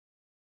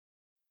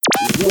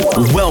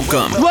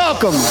Welcome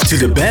to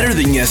the Better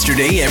Than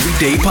Yesterday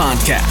Everyday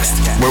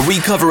Podcast, where we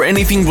cover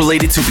anything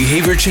related to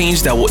behavior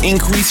change that will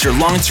increase your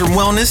long-term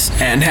wellness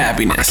and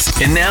happiness.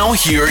 And now,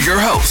 here are your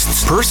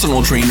hosts,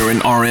 personal trainer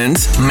and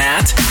RNs,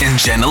 Matt and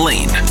Jenna.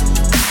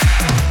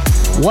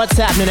 What's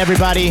happening,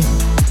 everybody?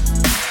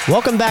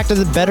 Welcome back to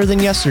the Better Than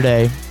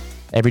Yesterday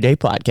Everyday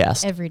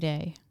Podcast. Every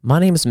day. My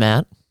name is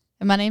Matt.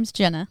 And my name's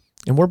Jenna.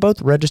 And we're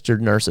both registered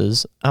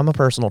nurses. I'm a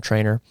personal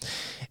trainer.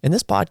 And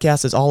this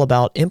podcast is all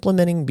about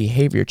implementing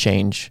behavior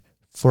change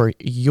for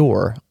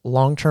your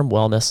long-term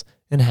wellness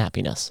and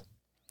happiness.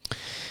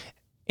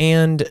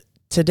 And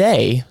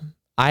today,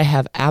 I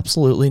have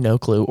absolutely no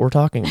clue what we're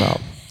talking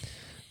about.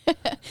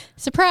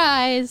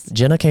 Surprise!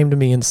 Jenna came to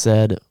me and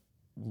said,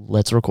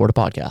 let's record a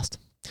podcast.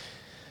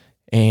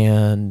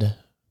 And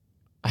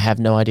I have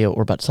no idea what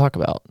we're about to talk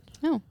about.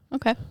 Oh,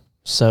 okay.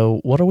 So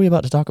what are we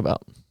about to talk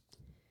about?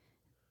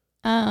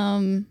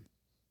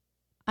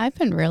 I've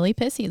been really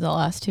pissy the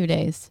last 2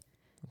 days.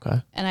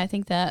 Okay. And I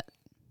think that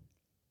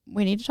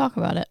we need to talk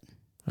about it.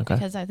 Okay.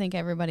 Because I think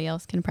everybody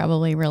else can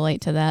probably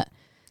relate to that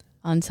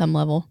on some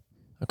level.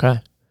 Okay.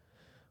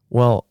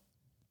 Well,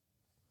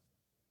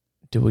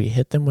 do we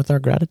hit them with our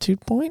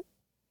gratitude point?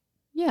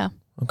 Yeah.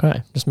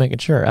 Okay. Just making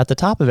sure. At the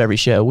top of every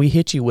show, we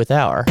hit you with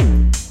our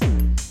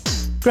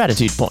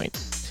gratitude point.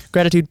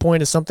 Gratitude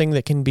point is something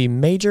that can be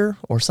major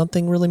or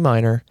something really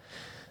minor.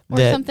 Or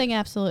something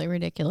absolutely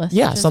ridiculous.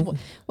 Yeah.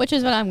 Which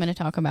is what I'm going to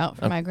talk about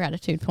for my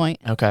gratitude point.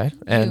 Okay.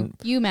 And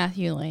you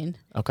Matthew Lane.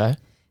 Okay.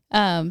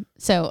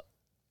 So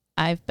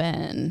I've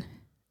been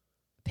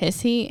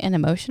pissy and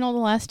emotional the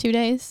last 2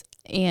 days.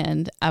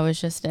 And I was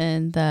just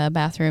in the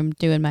bathroom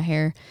doing my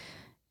hair.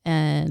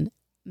 And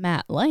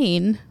Matt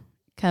Lane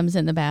comes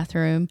in the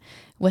bathroom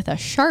with a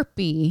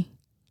Sharpie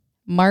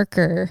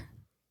marker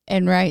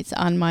and writes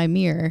on my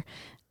mirror,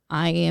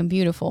 "I am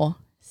beautiful.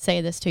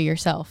 Say this to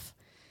yourself."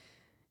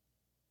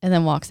 And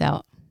then walks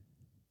out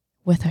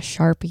with a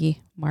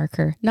Sharpie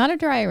marker, not a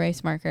dry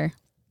erase marker.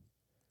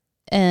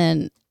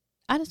 And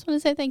I just want to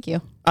say thank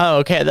you. Oh,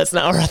 okay. That's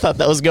not where I thought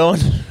that was going.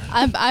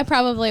 I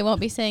probably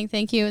won't be saying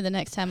thank you the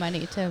next time I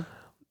need to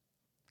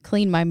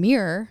clean my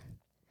mirror.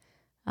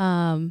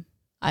 I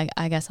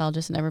guess I'll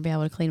just never be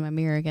able to clean my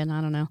mirror again.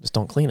 I don't know. Just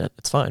don't clean it.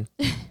 It's fine.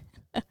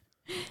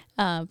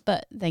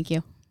 But thank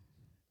you.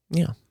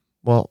 Yeah.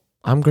 Well,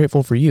 I'm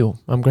grateful for you.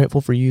 I'm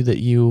grateful for you that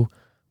you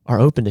are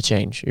open to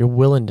change. You're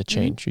willing to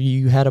change. Mm-hmm.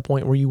 You had a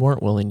point where you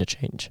weren't willing to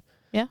change.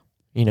 Yeah.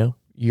 You know,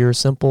 you're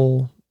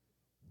simple,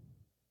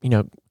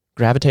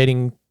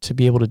 gravitating to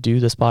be able to do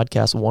this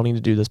podcast, wanting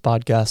to do this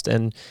podcast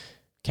and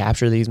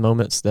capture these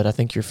moments that I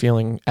think you're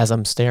feeling as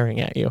I'm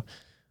staring at you.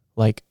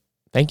 Like,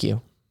 thank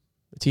you.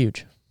 It's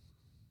huge.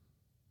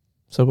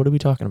 So what are we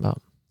talking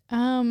about?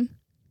 I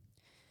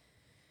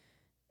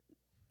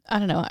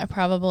don't know. I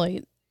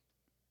probably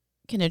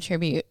can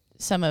attribute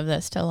some of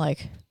this to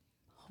like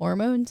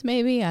hormones,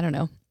 maybe. I don't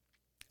know.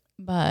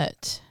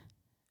 But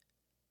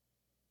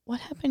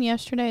what happened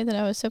yesterday that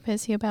I was so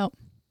pissy about?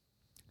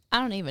 I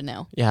don't even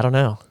know. Yeah, I don't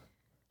know.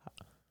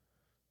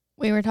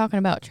 We were talking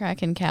about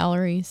tracking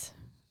calories.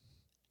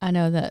 I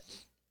know that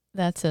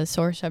that's a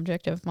sore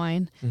subject of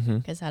mine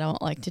because I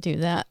don't like to do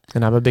that.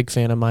 And I'm a big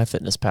fan of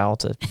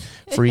MyFitnessPal. It's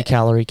a free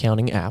calorie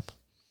counting app.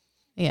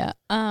 Yeah.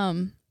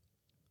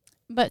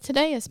 But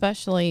today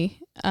especially,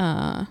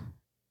 I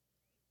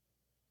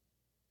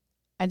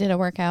did a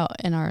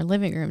workout in our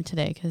living room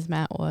today because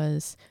Matt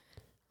was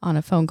on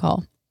a phone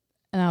call.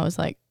 And I was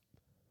like,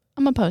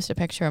 I'm going to post a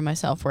picture of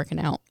myself working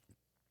out.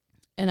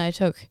 And I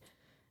took,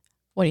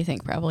 what do you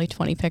think, probably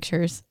 20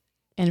 pictures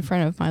in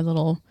front of my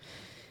little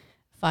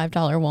 $5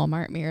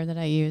 Walmart mirror that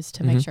I use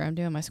to make sure I'm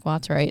doing my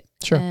squats right.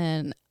 Sure.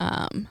 And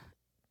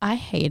I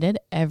hated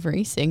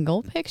every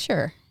single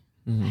picture.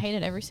 I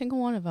hated every single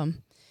one of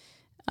them.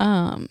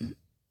 And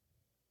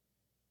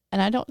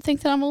I don't think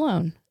that I'm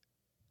alone.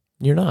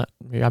 You're not.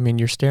 I mean,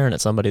 you're staring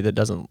at somebody that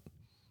doesn't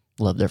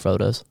love their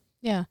photos.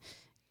 Yeah.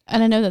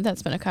 And I know that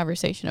that's been a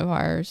conversation of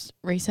ours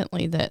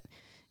recently that,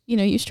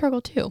 you struggle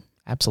too.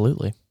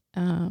 Absolutely.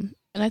 And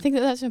I think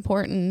that that's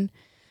important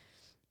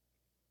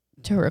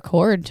to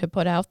record, to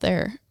put out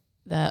there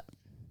that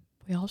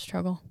we all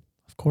struggle.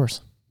 Of course.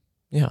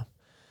 Yeah.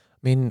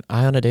 I mean,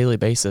 on a daily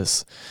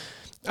basis,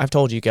 I've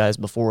told you guys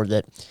before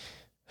that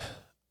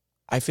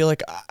I feel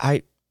like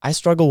I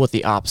struggle with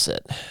the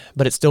opposite,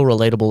 but it's still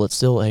relatable. It's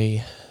still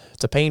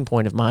it's a pain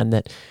point of mine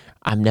that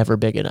I'm never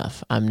big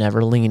enough. I'm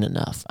never lean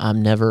enough. I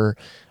never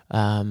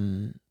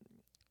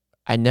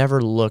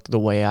look the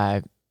way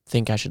I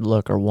think I should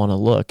look or want to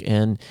look.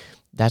 And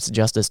that's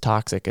just as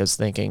toxic as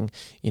thinking,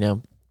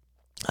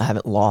 I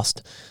haven't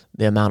lost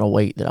the amount of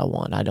weight that I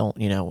want. I don't,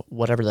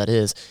 whatever that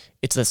is,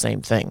 it's the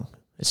same thing.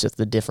 It's just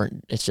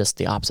it's just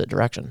the opposite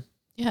direction.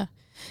 Yeah.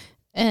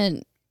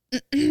 And,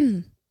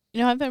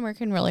 I've been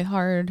working really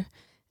hard,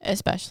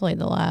 especially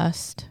the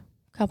last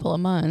couple of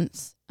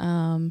months.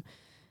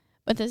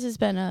 But this has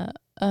been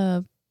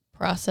a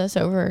process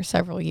over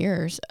several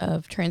years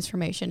of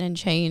transformation and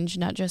change,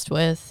 not just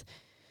with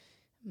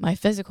my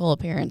physical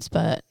appearance,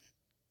 but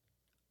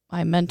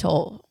my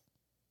mental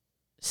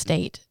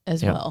state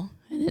as well.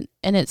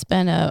 And it's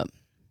been a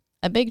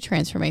big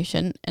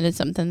transformation, and it's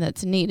something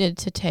that's needed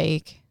to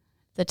take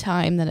the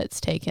time that it's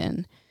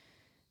taken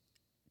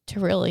to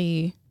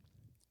really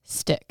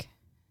stick.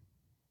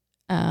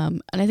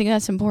 And I think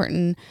that's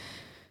important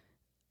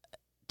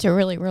to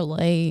really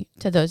relay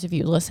to those of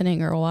you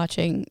listening or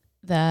watching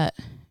that,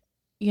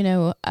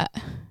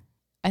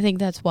 I think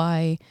that's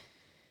why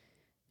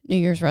New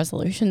Year's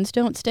resolutions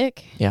don't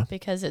stick. Yeah.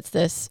 Because it's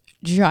this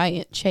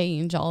giant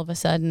change all of a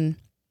sudden.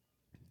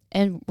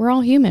 And we're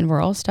all human.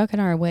 We're all stuck in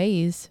our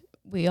ways.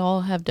 We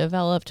all have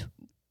developed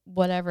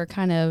whatever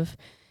kind of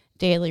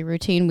daily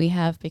routine we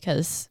have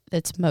because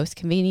it's most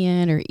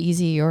convenient or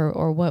easy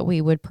or what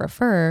we would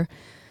prefer.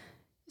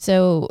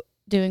 So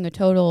doing a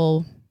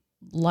total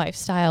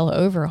lifestyle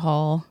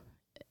overhaul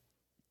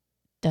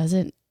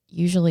doesn't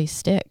usually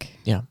stick.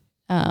 Yeah.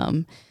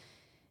 And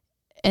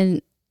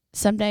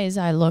some days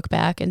I look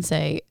back and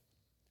say,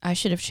 I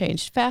should have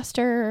changed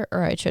faster,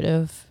 or I should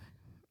have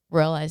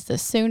realized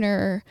this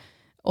sooner.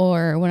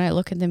 Or when I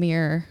look in the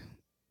mirror,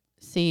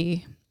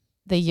 see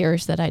the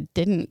years that I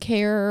didn't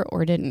care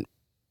or didn't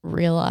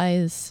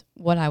realize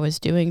what I was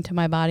doing to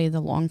my body, the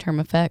long-term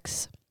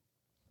effects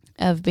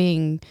of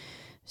being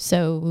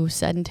so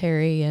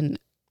sedentary and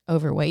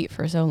overweight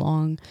for so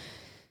long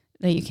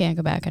that you can't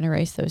go back and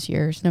erase those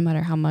years no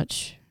matter how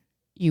much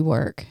you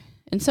work.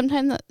 And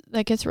sometimes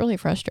that gets really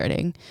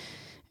frustrating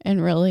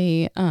and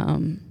really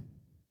can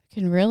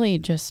really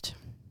just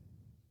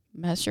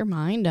mess your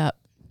mind up.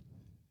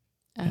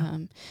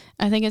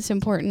 I think it's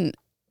important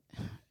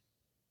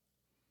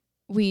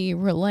we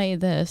relay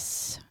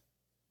this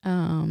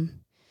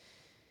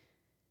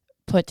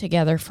put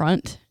together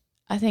front.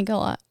 I think a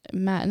lot,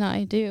 Matt and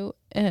I do,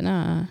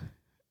 and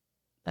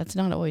that's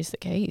not always the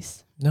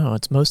case. No,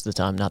 it's most of the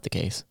time not the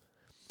case.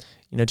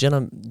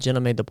 Jenna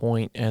made the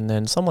point, and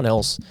then someone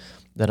else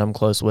that I'm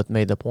close with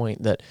made the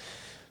point that,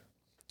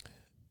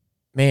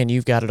 man,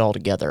 you've got it all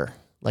together.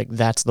 Like,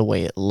 that's the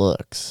way it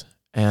looks.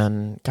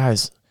 And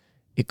guys,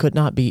 it could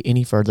not be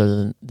any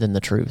further than the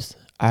truth.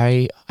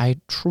 I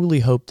truly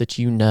hope that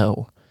you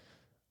know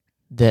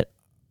that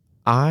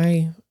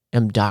I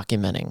am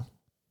documenting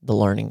the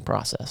learning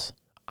process.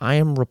 I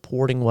am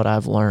reporting what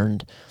I've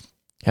learned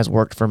has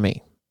worked for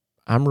me.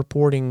 I'm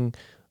reporting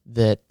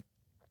that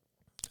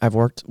I've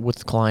worked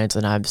with clients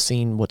and I've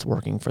seen what's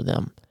working for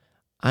them.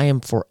 I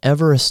am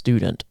forever a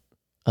student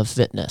of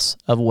fitness,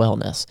 of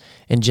wellness,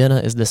 and Jenna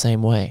is the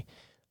same way.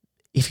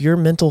 If your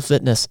mental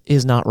fitness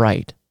is not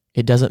right,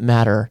 it doesn't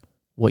matter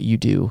what you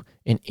do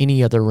in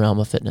any other realm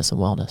of fitness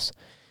and wellness.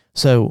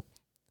 So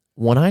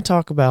when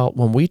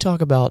we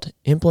talk about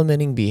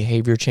implementing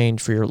behavior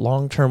change for your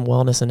long-term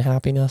wellness and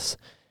happiness,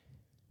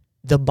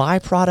 the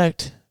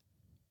byproduct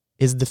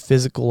is the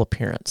physical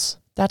appearance.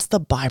 That's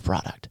the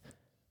byproduct.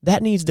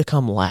 That needs to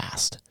come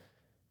last.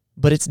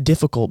 But it's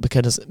difficult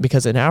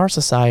because in our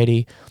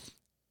society,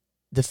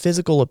 the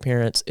physical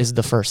appearance is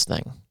the first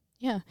thing.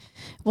 Yeah.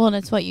 Well, and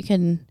it's what you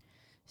can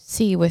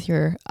see with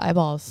your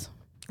eyeballs.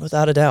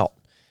 Without a doubt.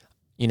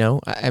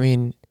 I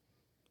mean...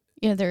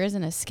 there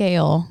isn't a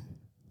scale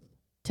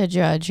to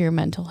judge your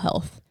mental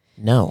health.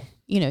 No.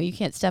 You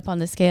can't step on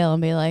the scale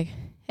and be like,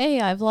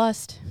 hey, I've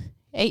lost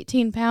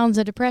 18 pounds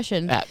of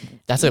depression.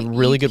 That's a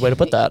really good way to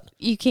put that.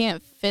 You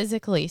can't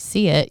physically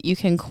see it. You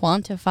can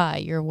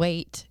quantify your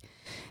weight.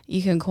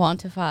 You can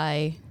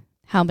quantify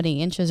how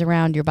many inches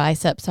around your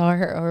biceps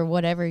are or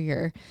whatever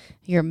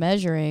you're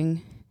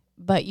measuring,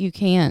 but you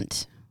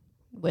can't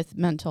with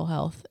mental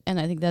health. And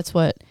I think that's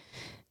what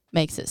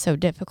makes it so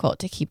difficult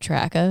to keep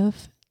track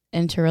of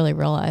and to really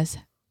realize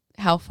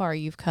how far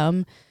you've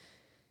come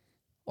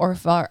or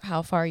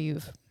how far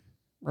you've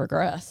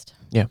regressed.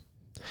 Yeah.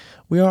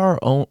 We are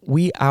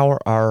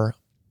our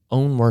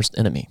own worst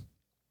enemy.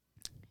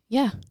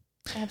 Yeah,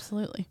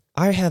 absolutely.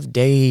 I have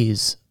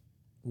days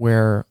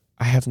where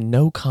I have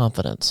no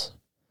confidence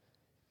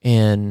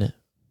in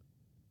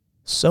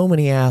so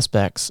many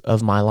aspects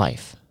of my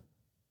life,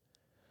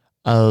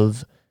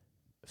 of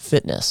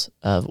fitness,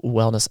 of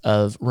wellness,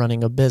 of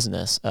running a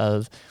business,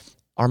 of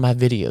are my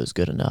videos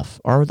good enough?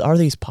 Are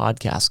these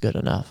podcasts good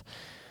enough?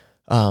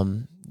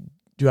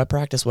 Do I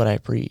practice what I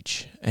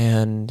preach?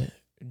 And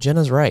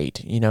Jenna's right.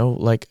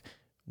 Like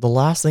the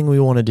last thing we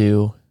want to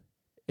do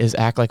is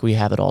act like we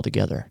have it all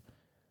together.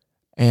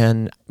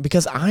 And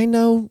because I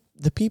know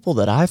the people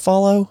that I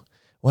follow,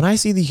 when I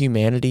see the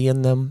humanity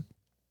in them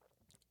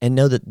and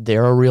know that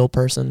they're a real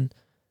person,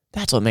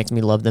 that's what makes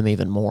me love them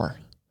even more.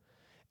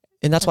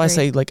 And that's why I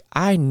say, like,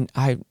 I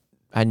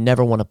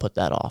never want to put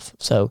that off.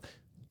 So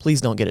please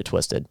don't get it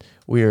twisted.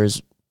 We're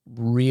as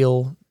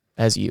real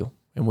as you,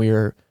 and we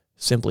are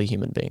simply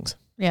human beings.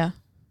 Yeah.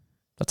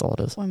 That's all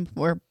it is.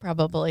 We're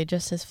probably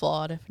just as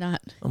flawed, if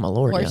not oh my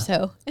Lord, more yeah.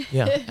 so.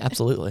 Yeah,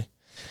 absolutely.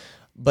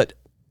 But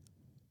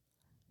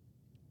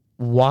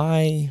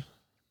why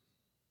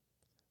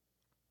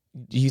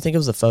do you think it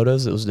was the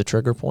photos that was the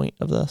trigger point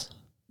of this?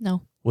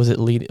 No. Were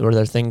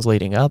there things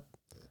leading up?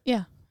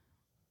 Yeah.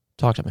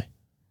 Talk to me.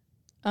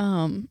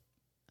 I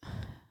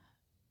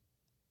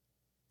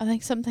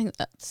think something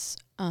that's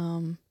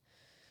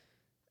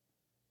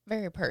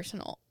very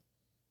personal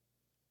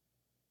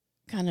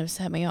kind of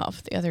set me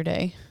off the other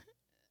day.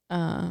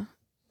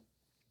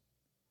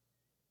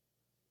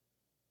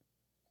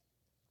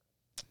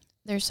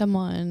 There's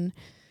someone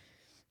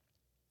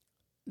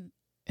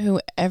who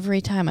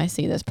every time I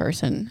see this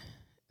person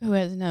who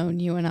has known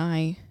you and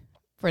I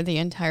for the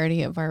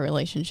entirety of our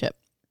relationship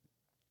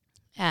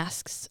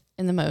asks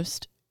in the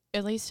most,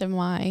 at least in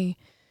my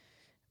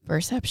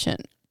perception,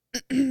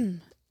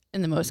 in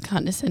the most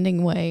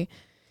condescending way,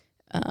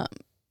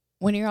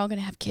 when you're all going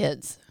to have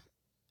kids.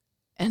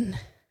 And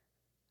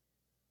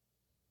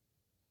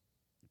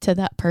to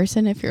that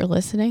person, if you're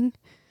listening,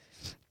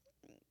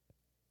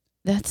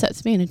 that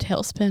sets me in a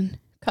tailspin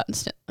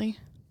constantly.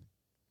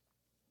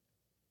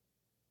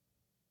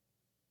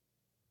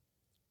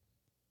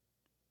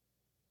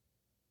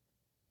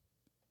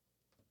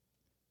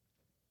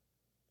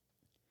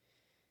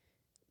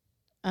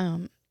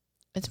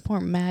 It's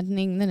more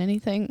maddening than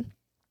anything.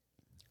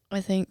 I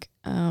think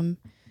I've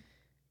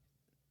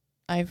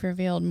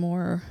revealed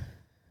more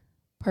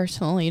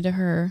personally to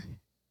her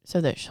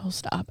so that she'll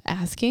stop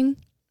asking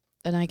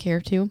than I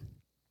care to.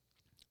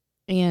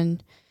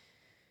 And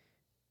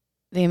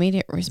the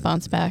immediate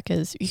response back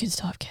is, you can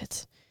still have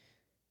kids.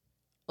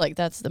 Like,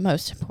 that's the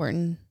most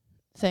important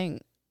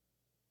thing.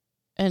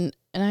 And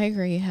I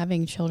agree,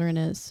 having children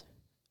is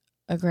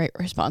a great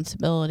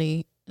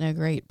responsibility and a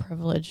great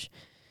privilege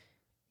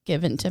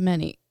given to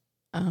many.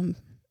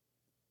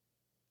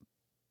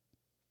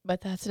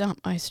 But that's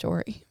not my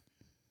story.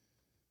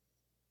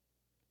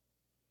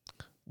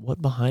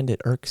 What behind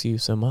it irks you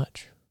so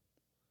much?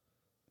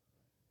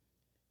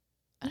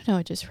 I don't know,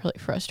 it just really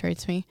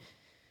frustrates me.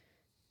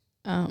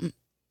 I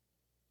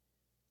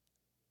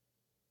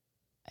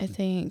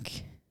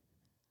think,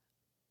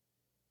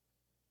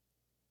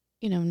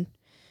 and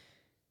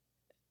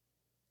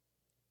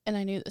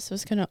I knew this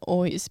was going to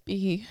always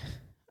be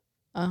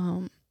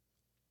a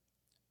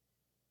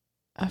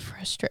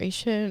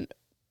frustration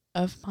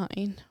of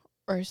mine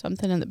or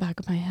something in the back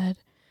of my head.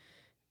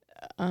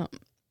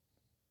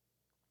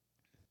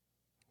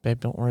 Babe,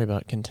 don't worry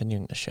about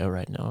continuing the show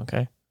right now,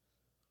 okay?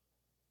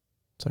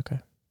 It's okay.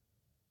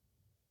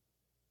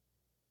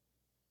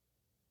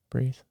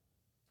 Breathe.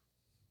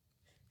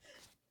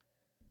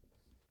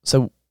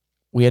 So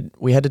we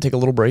had to take a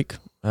little break,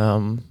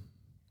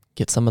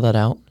 get some of that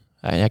out.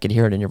 I could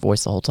hear it in your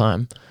voice the whole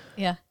time.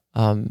 Yeah.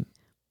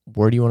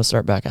 Where do you want to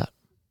start back at?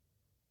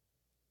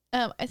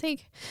 I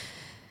think,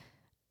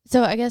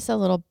 so I guess a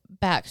little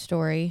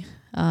backstory.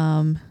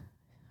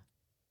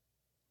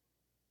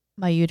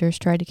 My uterus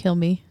tried to kill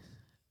me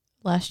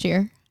last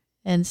year.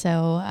 And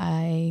so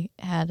I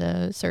had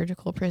a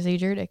surgical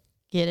procedure to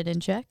get it in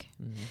check.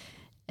 Mm-hmm.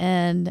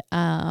 And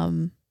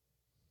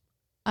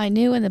I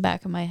knew in the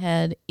back of my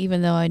head,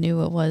 even though I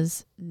knew it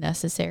was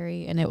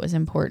necessary and it was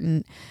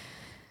important,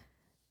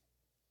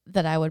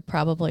 that I would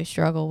probably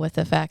struggle with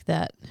the fact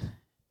that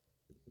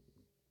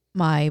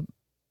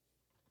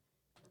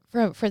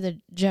for the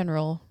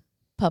general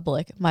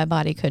public, my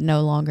body could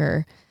no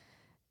longer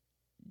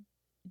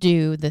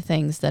do the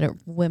things that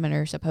women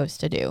are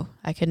supposed to do.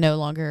 I could no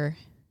longer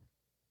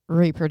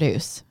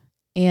reproduce.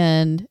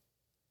 And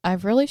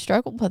I've really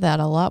struggled with that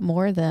a lot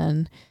more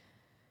than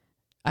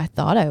I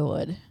thought I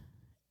would.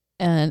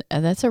 And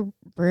that's a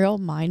real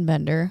mind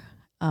bender,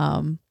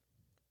 to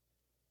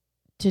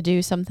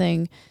do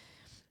something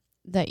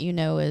that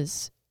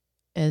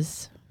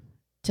is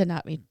to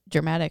not be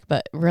dramatic,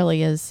 but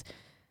really is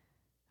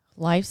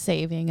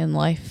life-saving and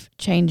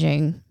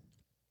life-changing.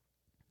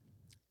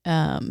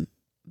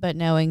 But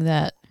knowing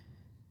that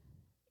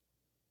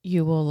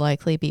you will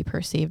likely be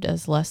perceived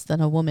as less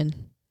than a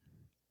woman,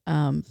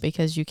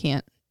 because you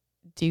can't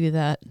do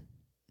that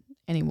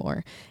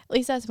anymore. At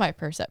least that's my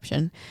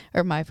perception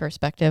or my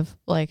perspective.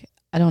 Like,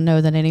 I don't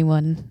know that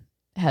anyone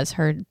has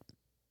heard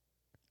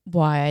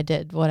why I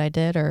did what I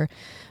did or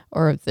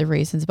the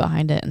reasons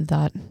behind it and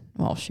thought,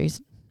 well, she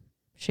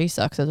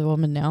sucks as a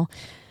woman now.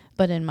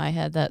 But in my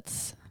head,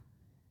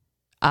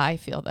 I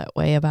feel that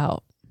way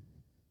about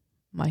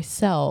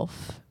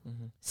myself,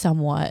 mm-hmm.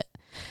 somewhat.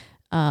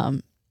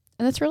 And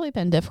it's really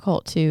been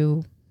difficult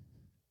to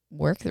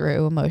work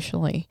through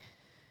emotionally.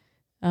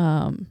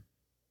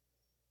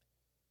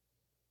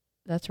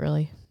 That's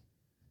really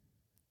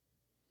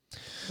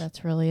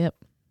it.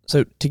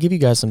 So to give you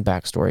guys some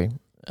backstory,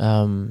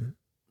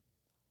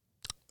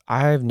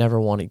 I've never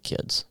wanted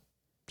kids.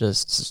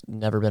 Just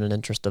never been an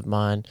interest of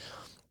mine.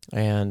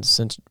 And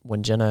since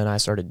when Jenna and I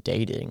started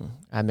dating,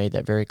 I made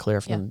that very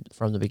clear from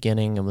the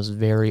beginning and was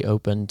very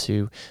open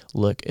to,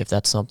 look, if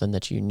that's something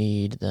that you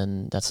need,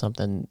 then that's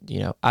something,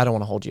 I don't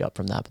want to hold you up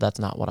from that, but that's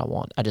not what I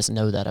want. I just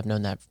know that. I've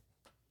known that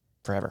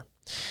forever.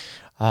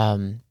 Are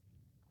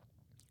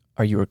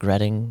you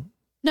regretting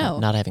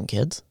not having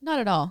kids? Not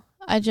at all.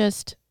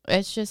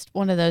 It's just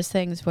one of those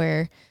things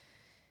where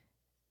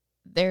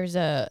there's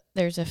a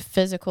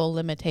physical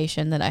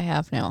limitation that I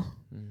have now.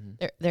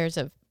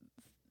 Mm-hmm.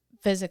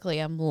 Physically,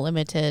 I'm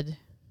limited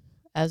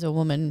as a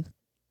woman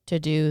to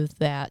do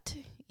that,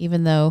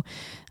 even though,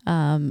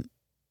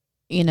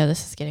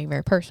 this is getting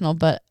very personal,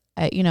 but,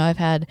 I've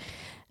had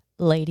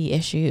lady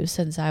issues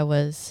since I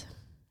was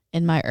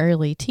in my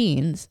early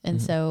teens.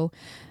 And so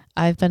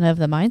I've been of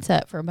the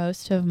mindset for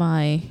most of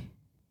my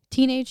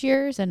teenage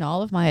years and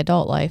all of my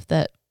adult life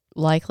that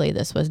likely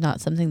this was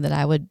not something that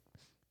I would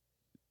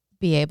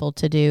be able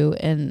to do.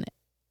 And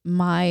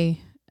my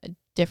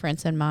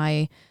difference in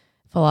my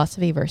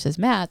philosophy versus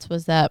Matt's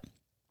was that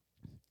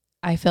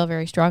I feel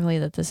very strongly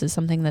that this is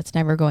something that's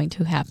never going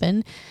to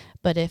happen.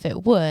 But if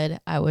it would,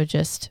 I would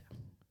just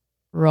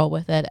roll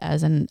with it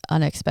as an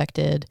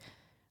unexpected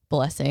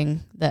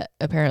blessing that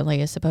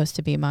apparently is supposed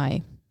to be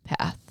my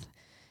path.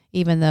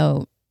 Even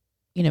though,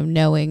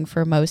 knowing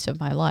for most of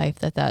my life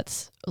that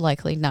that's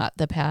likely not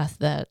the path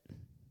that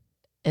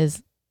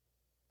is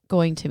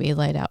going to be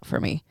laid out for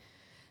me.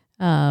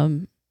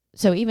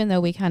 So even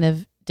though we kind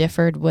of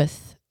differed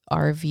with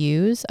our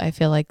views, I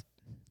feel like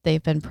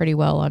they've been pretty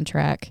well on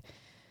track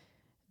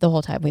the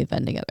whole time we've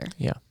been together.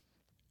 Yeah.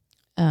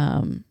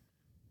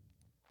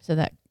 So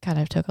that kind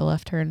of took a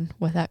left turn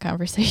with that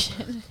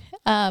conversation.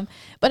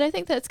 But I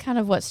think that's kind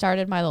of what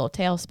started my little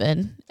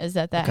tailspin, is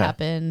that Okay.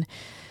 happened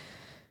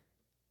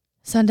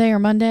Sunday or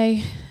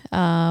Monday.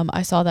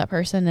 I saw that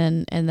person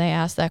and they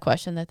asked that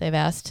question that they've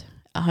asked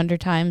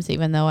 100 times,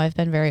 even though I've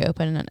been very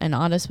open and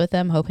honest with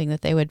them, hoping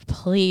that they would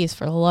please,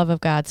 for the love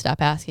of God,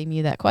 stop asking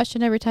me that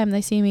question every time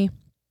they see me.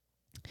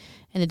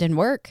 And it didn't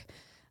work.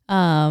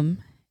 And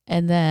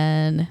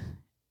then,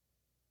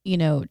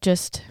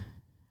 just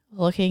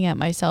looking at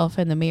myself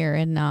in the mirror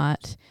and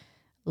not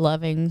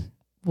loving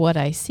what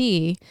I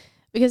see,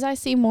 because I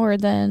see more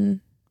than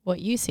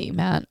what you see,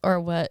 Matt, or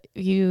what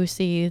you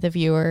see, the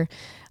viewer.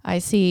 I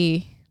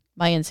see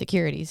my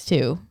insecurities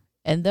too.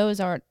 And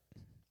those aren't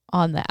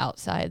on the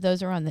outside.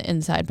 Those are on the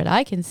inside, but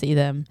I can see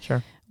them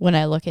Sure. when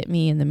I look at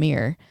me in the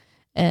mirror.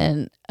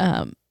 And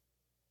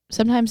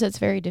sometimes it's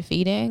very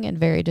defeating and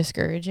very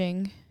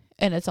discouraging.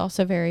 And it's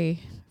also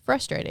very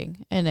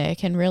frustrating. And it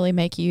can really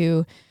make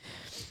you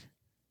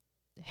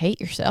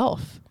hate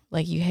yourself.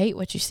 Like, you hate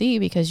what you see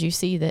because you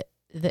see the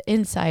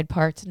inside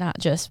parts, not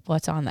just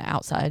what's on the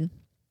outside.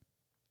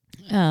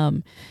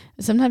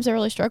 Sometimes I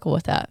really struggle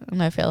with that.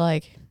 And I feel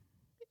like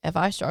if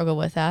I struggle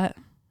with that,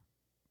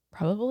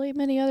 probably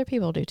many other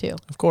people do too.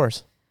 Of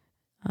course.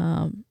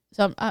 And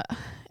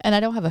I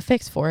don't have a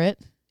fix for it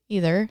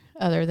either,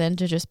 other than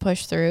to just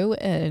push through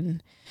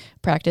and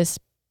practice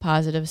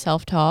positive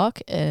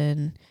self-talk.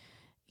 And,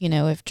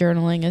 if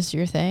journaling is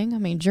your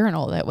thing,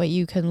 journal. That way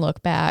you can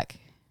look back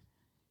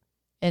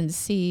and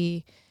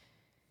see.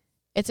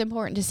 It's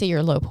important to see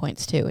your low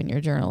points too in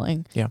your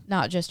journaling. Yeah.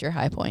 Not just your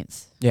high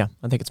points. Yeah.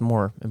 I think it's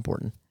more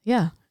important.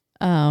 Yeah.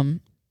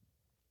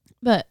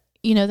 But,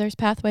 there's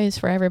pathways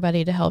for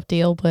everybody to help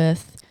deal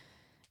with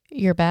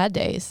your bad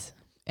days.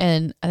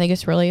 And I think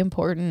it's really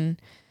important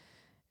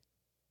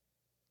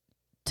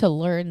to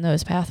learn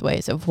those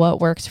pathways of what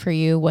works for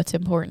you, what's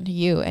important to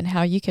you, and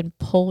how you can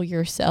pull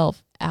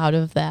yourself out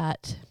of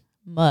that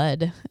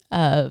mud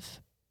of,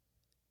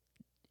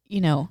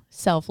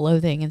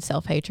 self-loathing and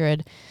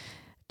self-hatred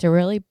to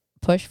really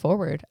push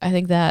forward. I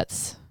think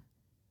that's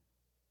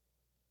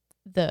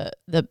the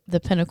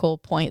pinnacle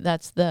point.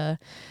 That's the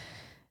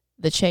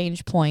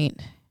change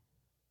point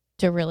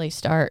to really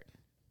start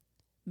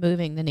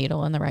moving the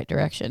needle in the right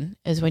direction,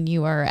 is when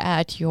you are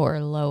at your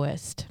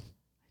lowest,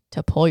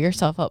 to pull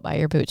yourself up by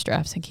your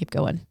bootstraps and keep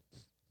going.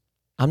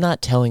 I'm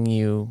not telling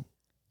you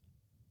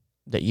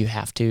that you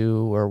have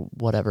to or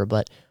whatever,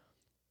 but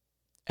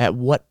at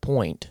what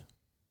point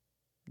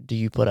do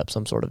you put up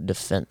some sort of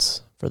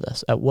defense for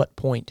this? At what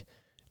point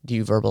do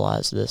you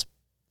verbalize to this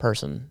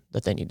person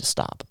that they need to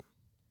stop?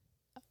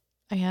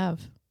 I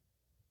have.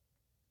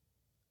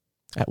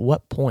 At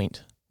what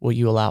point will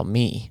you allow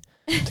me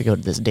to go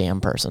to this damn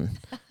person?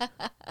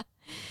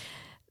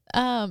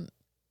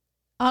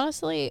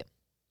 Honestly,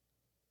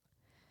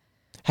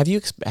 Have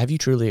you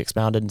truly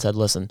expounded and said,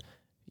 listen,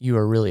 you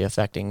are really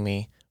affecting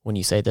me when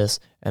you say this,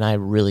 and I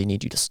really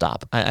need you to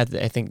stop? I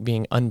think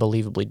being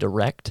unbelievably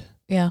direct,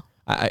 yeah.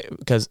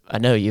 because I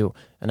know you,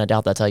 and I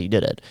doubt that's how you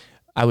did it.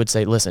 I would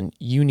say, listen,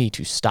 you need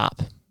to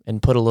stop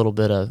and put a little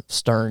bit of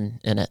stern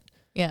in it.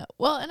 Yeah.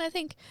 Well, and I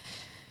think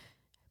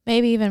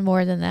maybe even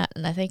more than that,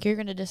 and I think you're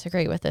going to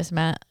disagree with this,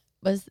 Matt,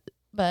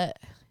 but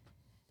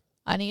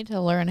I need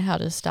to learn how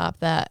to stop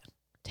that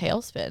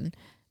tailspin,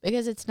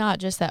 because it's not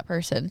just that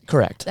person.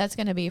 Correct. That's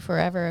going to be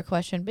forever a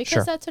question, because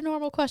Sure. that's a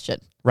normal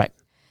question. Right.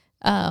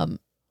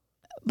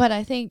 But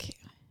I think,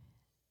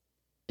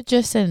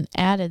 just an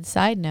added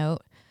side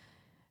note,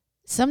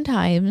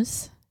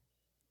 sometimes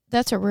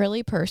that's a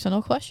really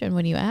personal question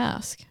when you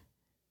ask.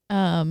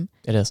 It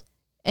is.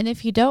 And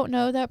if you don't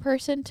know that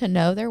person to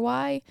know their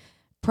why,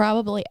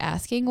 probably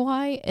asking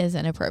why is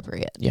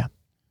inappropriate. Yeah.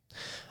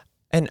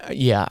 And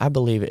I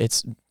believe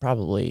it's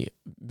probably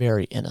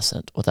very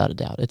innocent, without a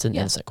doubt. It's an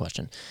innocent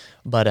question.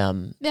 But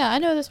yeah, I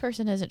know this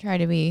person isn't trying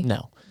to be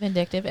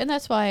vindictive, and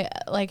that's why,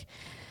 like,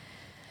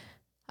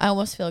 I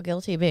almost feel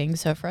guilty being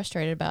so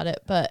frustrated about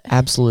it. But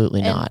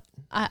absolutely not.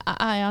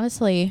 I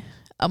honestly,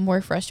 I'm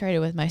more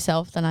frustrated with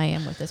myself than I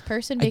am with this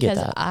person, I get because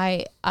that.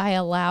 I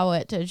allow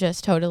it to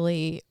just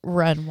totally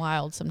run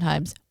wild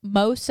sometimes.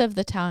 Most of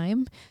the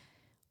time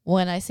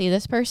when I see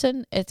this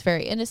person, it's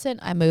very innocent.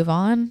 I move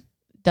on.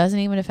 Doesn't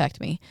even affect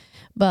me.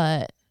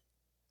 But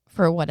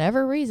for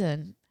whatever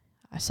reason,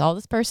 I saw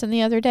this person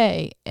the other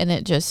day and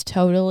it just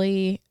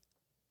totally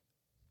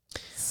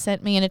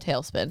sent me in a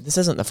tailspin. This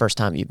isn't the first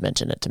time you've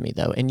mentioned it to me,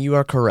 though, and you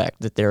are correct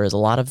that there's a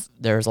lot of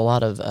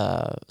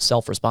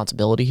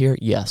self-responsibility here.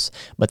 Yes,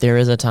 but there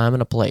is a time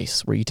and a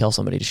place where you tell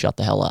somebody to shut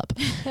the hell up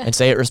and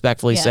say it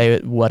respectfully, say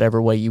it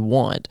whatever way you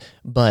want.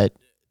 But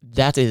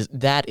that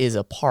is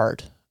a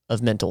part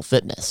of mental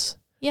fitness.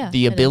 Yeah,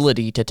 the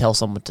ability to tell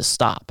someone to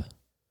stop.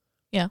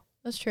 Yeah,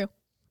 that's true.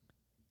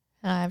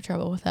 And I have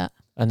trouble with that.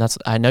 And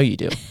I know you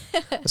do.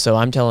 So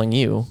I'm telling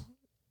you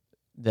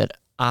that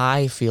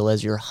I feel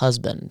as your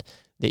husband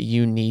that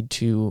you need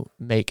to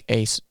make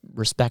a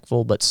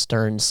respectful but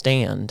stern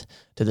stand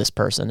to this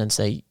person and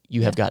say,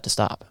 you have got to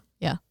stop.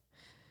 Yeah.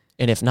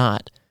 And if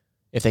not,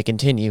 if they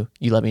continue,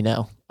 you let me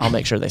know. I'll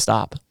make sure they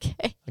stop.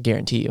 Okay. I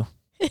guarantee you.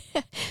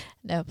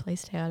 No,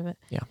 please stay out of it.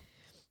 Yeah.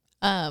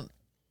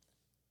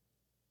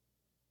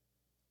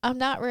 I'm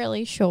not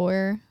really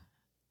sure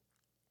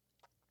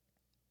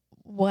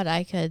what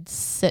I could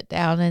sit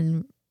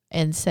down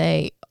and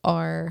say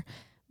are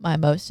my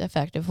most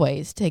effective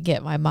ways to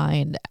get my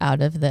mind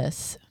out of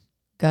this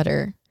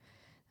gutter.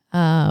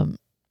 But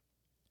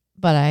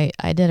I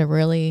did a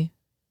really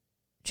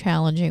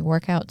challenging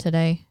workout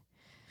today,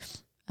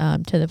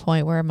 to the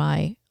point where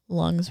my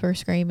lungs were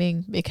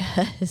screaming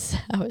because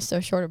I was so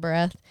short of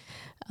breath.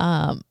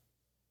 That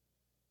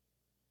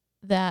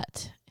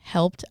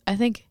helped. I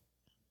think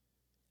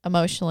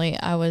emotionally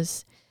I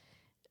was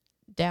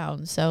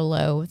down so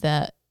low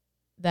that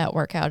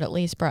workout at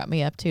least brought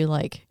me up to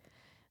like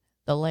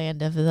the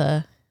land of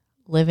the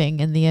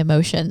living and the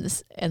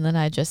emotions, and then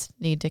I just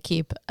need to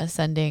keep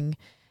ascending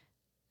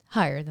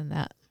higher than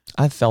that.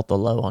 I've felt the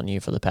low on you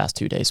for the past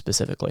 2 days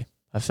specifically.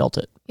 I felt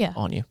it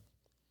on you.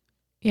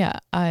 Yeah,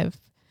 I've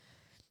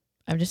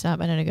just not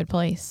been in a good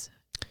place.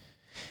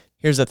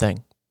 Here's the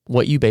thing.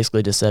 What you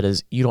basically just said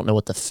is you don't know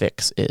what the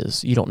fix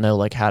is. You don't know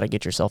like how to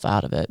get yourself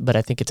out of it. But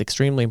I think it's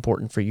extremely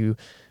important for you.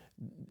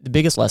 The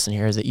biggest lesson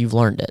here is that you've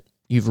learned it.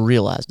 You've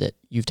realized it.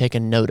 You've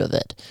taken note of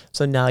it.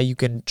 So now you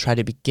can try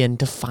to begin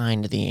to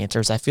find the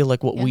answers. I feel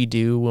like what we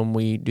do when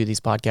we do these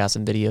podcasts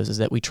and videos is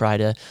that we try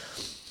to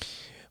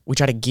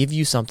give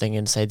you something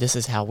and say, this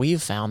is how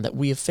we've found that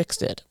we have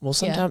fixed it. Well,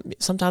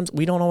 sometimes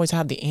we don't always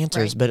have the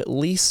answers, but at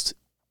least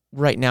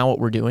right now what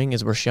we're doing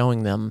is we're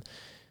showing them,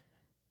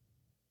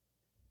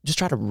 just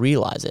try to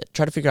realize it.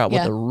 Try to figure out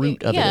what the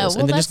root of it is,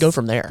 and then just go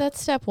from there.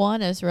 That's step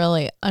one, is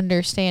really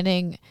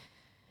understanding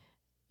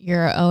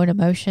your own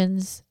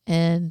emotions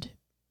and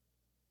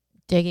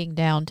digging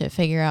down to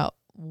figure out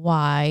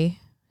why,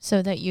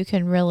 so that you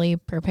can really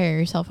prepare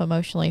yourself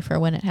emotionally for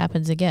when it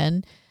happens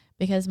again.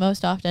 Because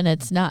most often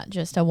it's not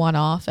just a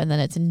one-off and then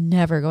it's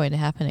never going to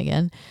happen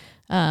again.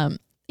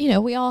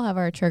 We all have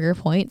our trigger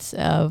points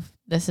of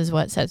this is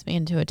what sets me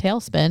into a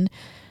tailspin.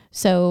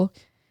 So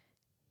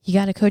you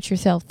got to coach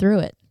yourself through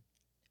it.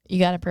 You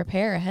got to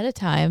prepare ahead of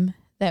time.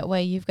 That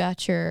way you've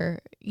got your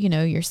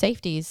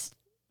safeties,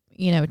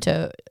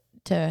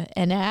 to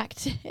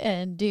enact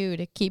and do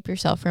to keep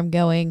yourself from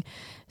going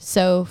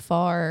so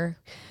far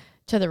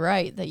to the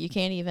right that you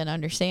can't even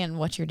understand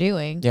what you're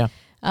doing. Yeah.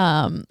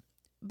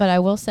 But I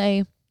will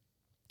say,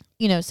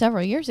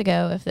 several years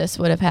ago, if this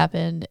would have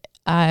happened,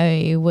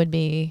 I would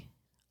be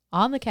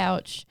on the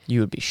couch.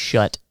 You would be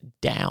shut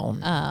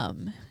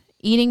down.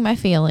 Eating my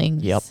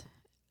feelings. Yep.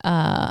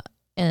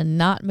 And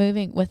not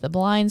moving, with the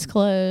blinds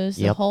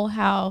closed, the whole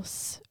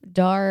house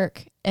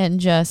dark, and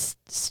just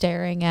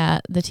staring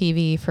at the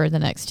TV for the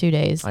next 2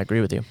 days. I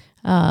agree with you.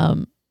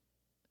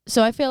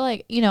 So I feel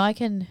like, I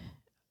can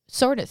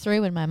sort it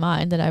through in my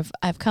mind that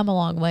I've come a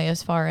long way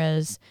as far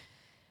as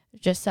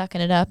just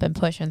sucking it up and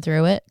pushing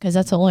through it, because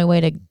that's the only way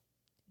to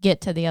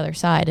get to the other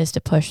side, is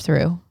to push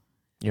through.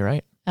 You're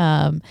right.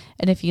 And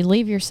if you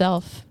leave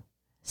yourself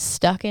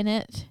stuck in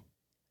it,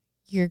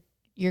 you're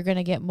going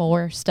to get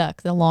more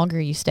stuck the longer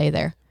you stay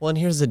there. Well, and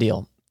here's the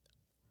deal.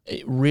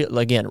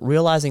 Again,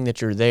 realizing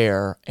that you're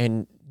there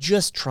and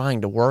just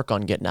trying to work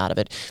on getting out of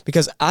it.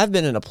 Because I've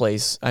been in a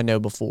place I know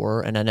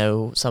before, and I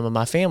know some of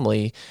my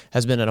family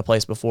has been in a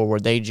place before where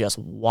they just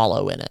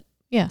wallow in it.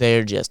 Yeah.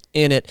 They're just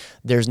in it.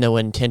 There's no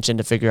intention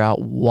to figure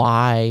out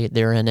why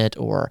they're in it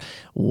or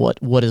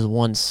what is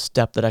one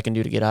step that I can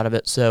do to get out of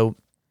it. So,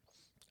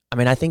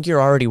 I think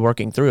you're already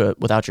working through it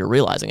without you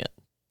realizing it.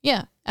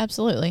 Yeah,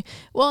 absolutely.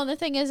 Well, and the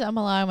thing is, I'm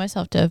allowing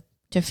myself to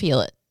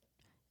feel it.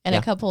 And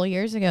a couple of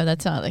years ago,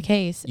 that's not the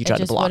case. You tried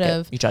to block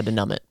it. You tried to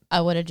numb it.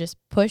 I would have just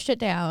pushed it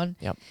down.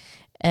 Yep.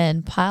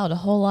 And piled a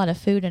whole lot of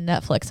food and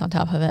Netflix on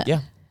top of it.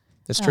 Yeah,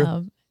 that's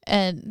true.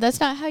 And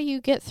that's not how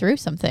you get through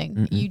something.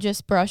 Mm-mm. You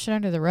just brush it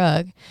under the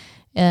rug.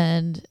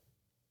 And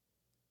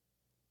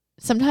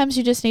sometimes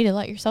you just need to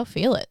let yourself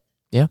feel it.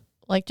 Yeah.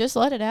 Like, just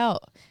let it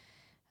out.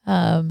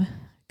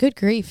 Good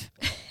grief.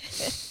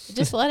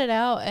 Just let it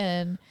out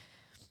and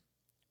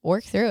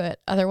work through it.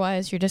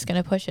 Otherwise, you're just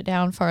going to push it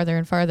down farther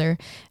and farther.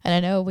 And I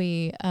know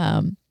we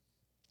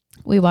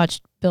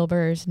watched Bill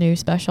Burr's new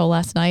special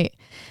last night,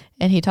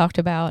 and he talked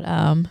about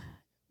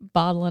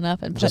bottling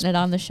up and putting it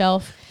on the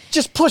shelf.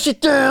 Just push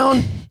it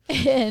down.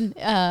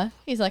 And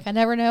he's like, I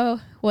never know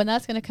when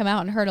that's going to come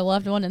out and hurt a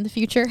loved one in the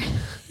future.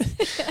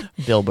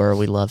 Bill Burr,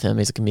 we love him.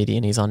 He's a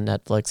comedian. He's on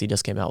Netflix. He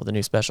just came out with a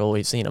new special.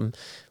 We've seen him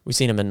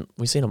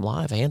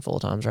live a handful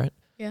of times, right?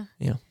 Yeah.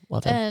 Yeah,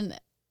 love him.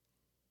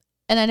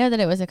 And I know that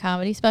it was a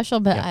comedy special,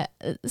 but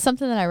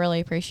something that I really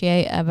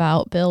appreciate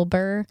about Bill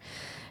Burr,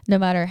 no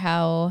matter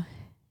how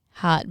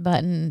hot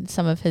button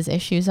some of his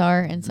issues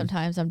are, and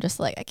sometimes I'm just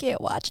like, I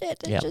can't watch it.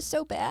 It's just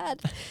so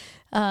bad.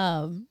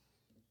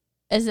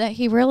 Is that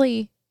he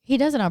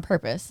does it on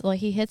purpose. Like,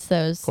 he hits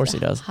those of course he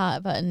does.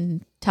 hot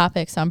button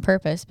topics on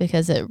purpose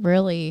because it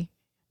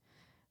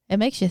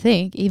makes you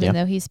think, even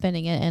though he's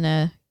spinning it in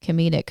a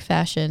comedic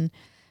fashion.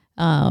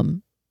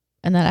 And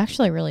that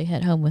actually really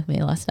hit home with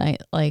me last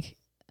night. Like,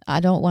 I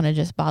don't want to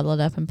just bottle it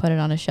up and put it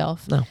on a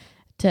shelf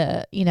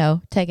to,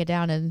 take it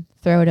down and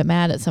throw it at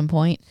Matt at some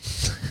point.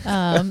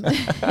 Because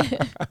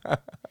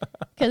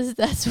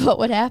that's what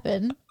would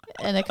happen.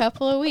 In a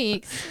couple of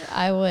weeks,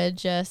 I would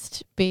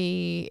just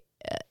be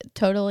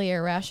totally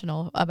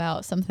irrational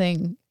about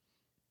something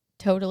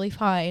totally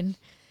fine.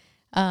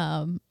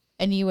 And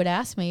you would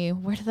ask me,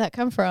 where did that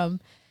come from?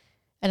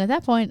 And at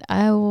that point,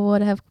 I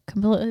would have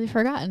completely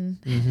forgotten.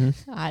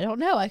 Mm-hmm. I don't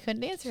know. I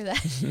couldn't answer that.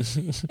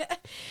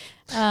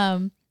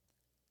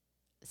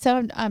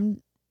 So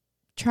I'm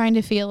trying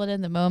to feel it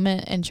in the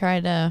moment and try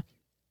to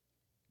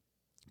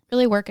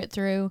really work it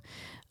through,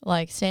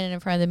 like standing in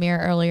front of the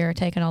mirror earlier,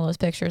 taking all those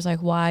pictures. Like,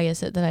 why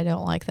is it that I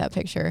don't like that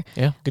picture?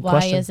 Yeah, good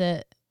question. Why is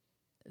it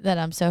that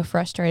I'm so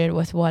frustrated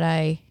with what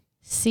I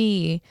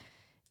see,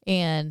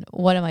 and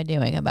what am I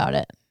doing about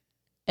it?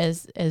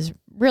 Is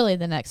really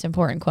the next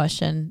important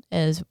question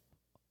is,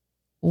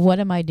 what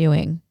am I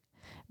doing?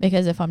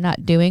 Because if I'm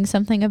not doing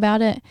something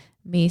about it,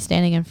 me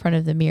standing in front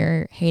of the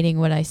mirror hating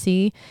what I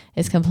see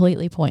is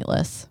completely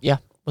pointless. Yeah,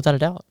 without a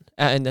doubt.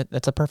 And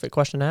that's a perfect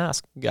question to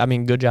ask. I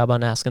mean, good job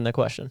on asking the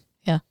question.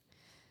 Yeah.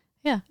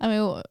 Yeah. I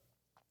mean,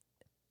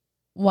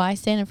 why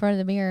stand in front of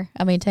the mirror?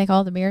 I mean, take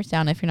all the mirrors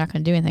down if you're not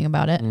going to do anything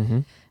about it.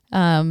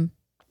 Mm-hmm.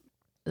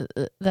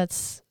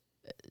 That's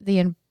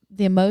the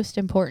most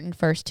important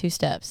first two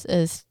steps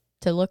is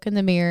to look in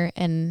the mirror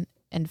and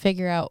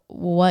figure out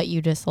what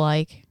you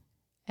dislike,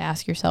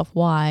 ask yourself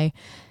why,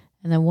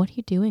 and then what are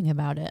you doing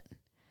about it?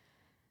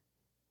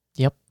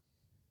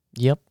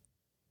 Yep.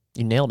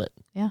 You nailed it.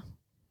 Yeah.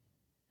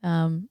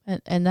 And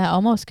that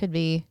almost could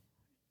be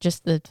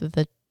just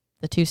the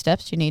two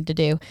steps you need to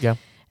do. Yeah.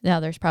 Now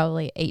there's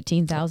probably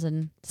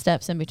 18,000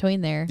 steps in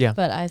between there. Yeah.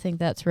 But I think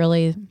that's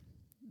really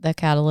the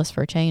catalyst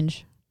for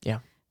change. Yeah.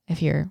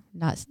 If you're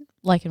not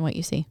liking what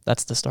you see.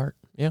 That's the start.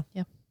 Yeah.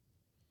 Yeah.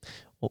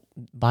 Well,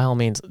 by all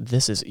means,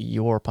 this is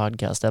your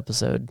podcast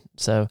episode.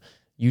 So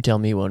you tell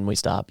me when we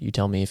stop. You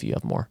tell me if you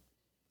have more.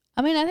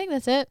 I mean, I think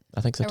that's it.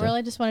 I think so too. I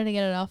really just wanted to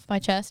get it off my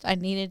chest. I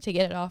needed to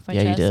get it off my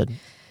chest. Yeah, you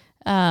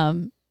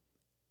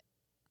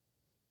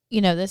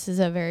did. This is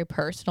a very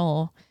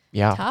personal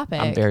topic.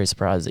 I'm very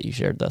surprised that you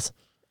shared this.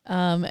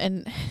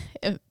 And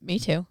me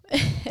too.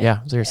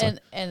 Yeah, seriously.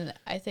 And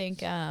I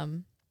think,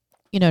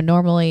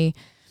 normally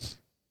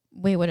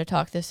we would have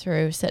talked this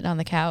through sitting on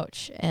the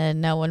couch and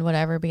no one would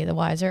ever be the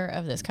wiser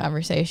of this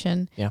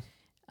conversation. Yeah.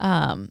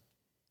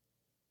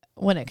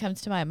 When it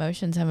comes to my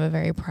emotions, I'm a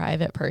very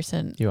private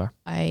person. You are.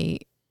 I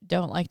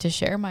don't like to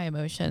share my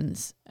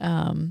emotions.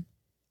 I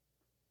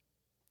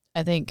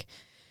think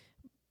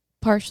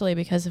partially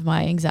because of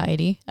my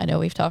anxiety. I know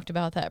we've talked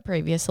about that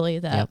previously,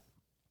 that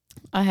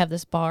I have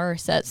this bar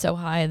set so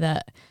high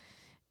that,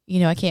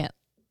 I can't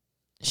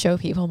show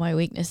people my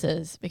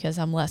weaknesses because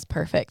I'm less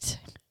perfect.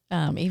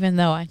 Even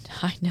though I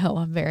know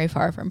I'm very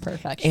far from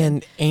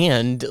perfection.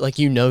 And like,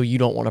 you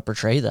don't want to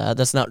portray that.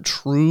 That's not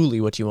truly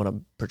what you want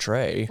to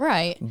portray.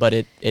 Right. But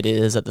it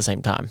is at the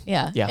same time.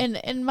 Yeah. Yeah.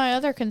 And my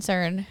other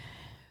concern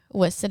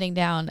with sitting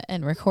down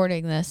and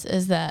recording this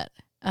is that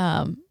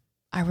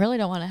I really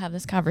don't want to have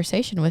this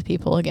conversation with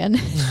people again.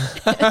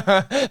 All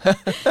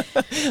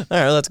right,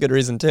 that's a good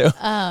reason too.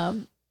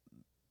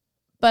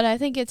 But I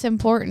think it's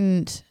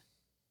important,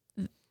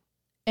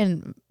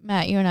 and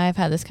Matt, you and I have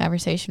had this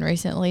conversation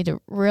recently, to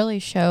really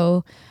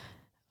show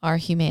our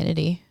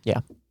humanity. Yeah.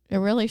 To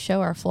really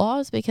show our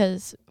flaws,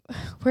 because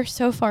we're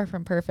so far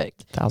from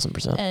perfect.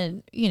 1,000%.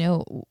 And,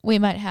 we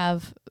might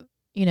have,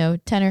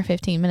 10 or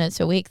 15 minutes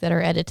a week that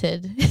are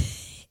edited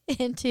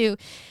into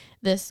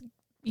this,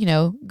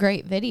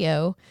 great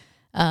video.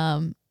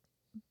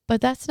 But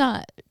that's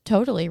not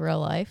totally real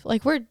life.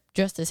 Like, we're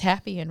just as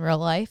happy in real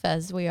life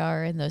as we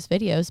are in those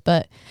videos,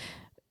 but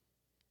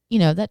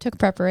that took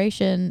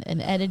preparation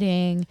and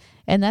editing,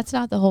 and that's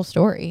not the whole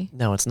story.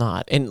 No, it's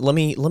not. And let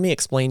me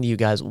explain to you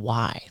guys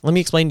why. Let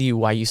me explain to you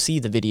why you see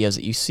the videos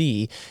that you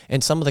see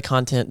and some of the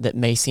content that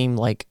may seem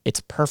like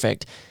it's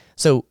perfect.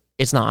 So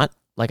it's not,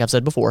 like I've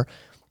said before.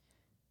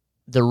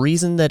 the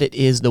reason that it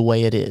is the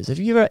way it is, if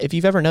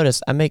you've ever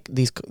noticed, I make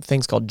these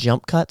things called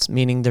jump cuts,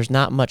 meaning there's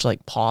not much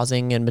like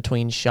pausing in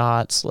between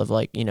shots of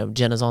like,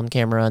 Jenna's on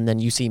camera and then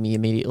you see me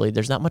immediately.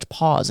 There's not much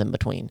pause in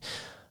between.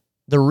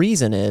 The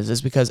reason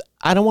is because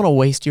I don't want to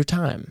waste your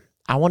time.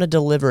 I want to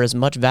deliver as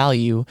much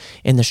value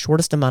in the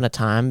shortest amount of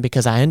time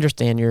because I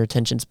understand your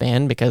attention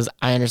span, because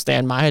I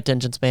understand my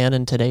attention span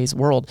in today's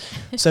world.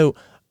 So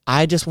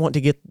I just want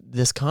to get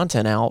this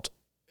content out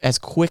as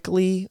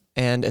quickly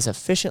and as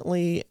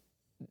efficiently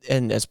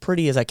and as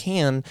pretty as I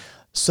can,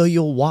 so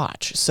you'll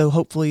watch. So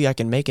hopefully I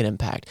can make an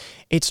impact.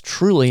 It's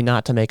truly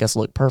not to make us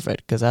look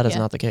perfect, because that is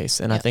not the case.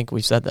 And I think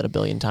we've said that a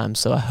billion times.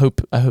 So I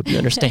hope you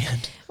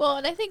understand. Well,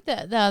 and I think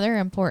that the other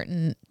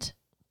important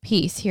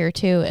piece here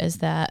too is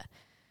that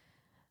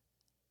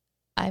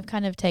I've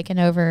kind of taken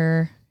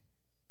over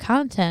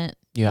content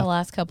the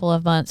last couple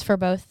of months for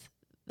both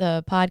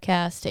the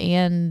podcast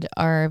and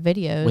our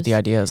videos. With the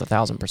idea is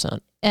 1,000%.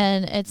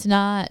 And it's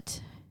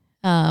not,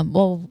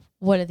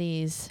 what are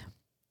these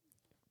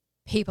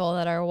people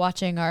that are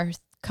watching our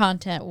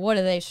content, what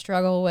do they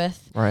struggle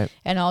with? Right.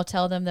 And I'll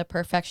tell them the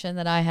perfection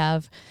that I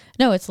have.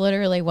 No, it's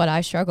literally what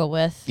I struggle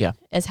with. Yeah.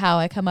 Is how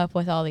I come up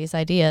with all these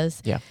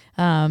ideas. Yeah.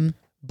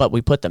 But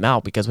we put them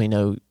out because we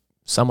know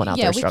someone out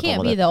there struggling with it. Yeah,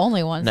 we can't be the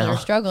only ones that are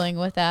struggling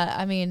with that.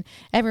 I mean,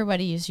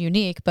 everybody is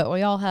unique, but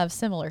we all have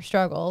similar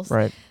struggles.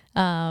 Right.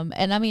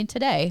 And I mean,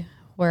 today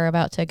we're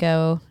about to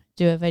go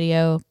do a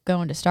video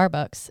going to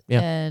Starbucks.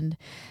 Yeah. And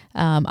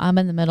I'm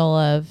in the middle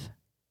of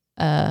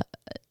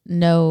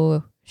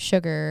no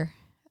sugar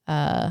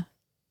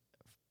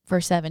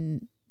for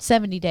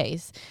 70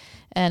 days.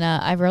 And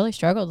I've really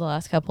struggled the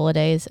last couple of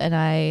days, and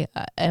I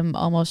am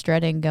almost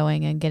dreading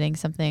going and getting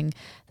something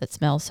that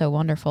smells so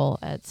wonderful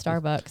at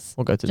Starbucks.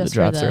 We'll go through the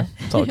drive-thru.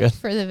 It's all good.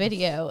 For the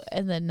video,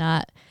 and then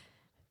not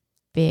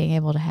being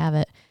able to have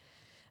it.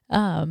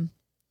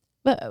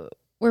 But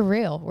we're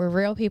real. We're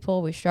real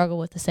people. We struggle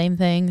with the same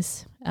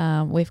things.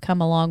 We've come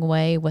a long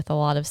way with a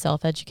lot of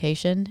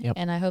self-education. Yep.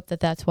 And I hope that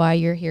that's why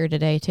you're here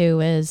today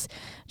too, is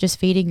just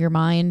feeding your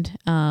mind,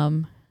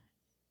 even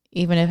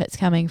if it's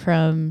coming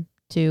from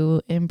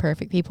two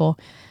imperfect people.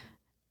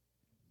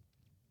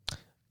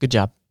 Good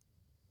job.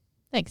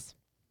 Thanks.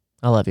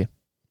 I love you.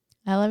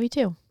 I love you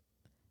too.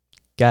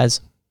 Guys,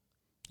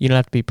 you don't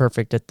have to be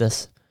perfect at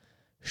this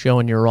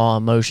showing your raw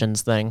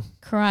emotions thing.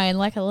 Crying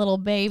like a little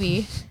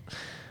baby.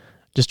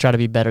 Just try to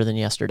be better than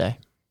yesterday.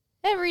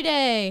 Every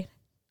day.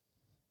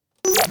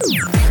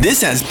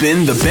 This has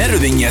been the Better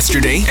Than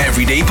Yesterday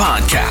Everyday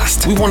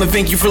Podcast. We want to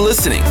thank you for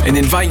listening and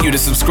invite you to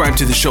subscribe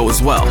to the show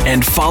as well.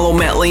 And follow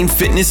Matt Lane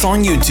Fitness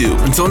on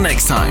YouTube. Until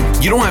next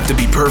time, you don't have to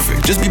be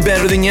perfect. Just be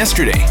better than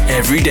yesterday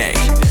every day.